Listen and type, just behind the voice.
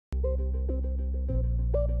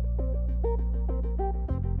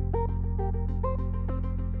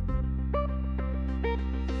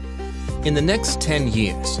In the next 10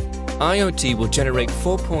 years, IoT will generate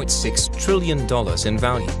 $4.6 trillion in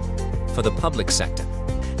value for the public sector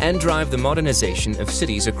and drive the modernization of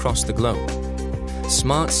cities across the globe.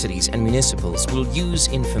 Smart cities and municipals will use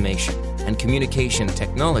information and communication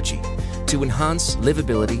technology to enhance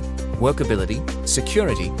livability, workability,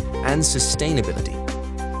 security, and sustainability.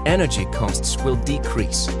 Energy costs will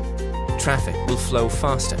decrease, traffic will flow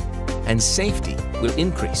faster, and safety will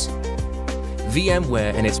increase.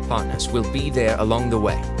 VMware and its partners will be there along the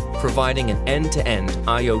way, providing an end-to-end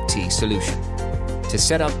IoT solution to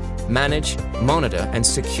set up, manage, monitor, and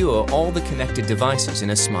secure all the connected devices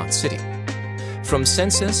in a smart city. From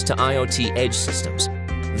sensors to IoT edge systems,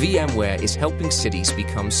 VMware is helping cities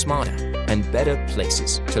become smarter and better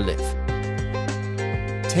places to live.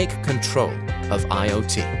 Take control of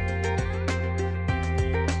IoT.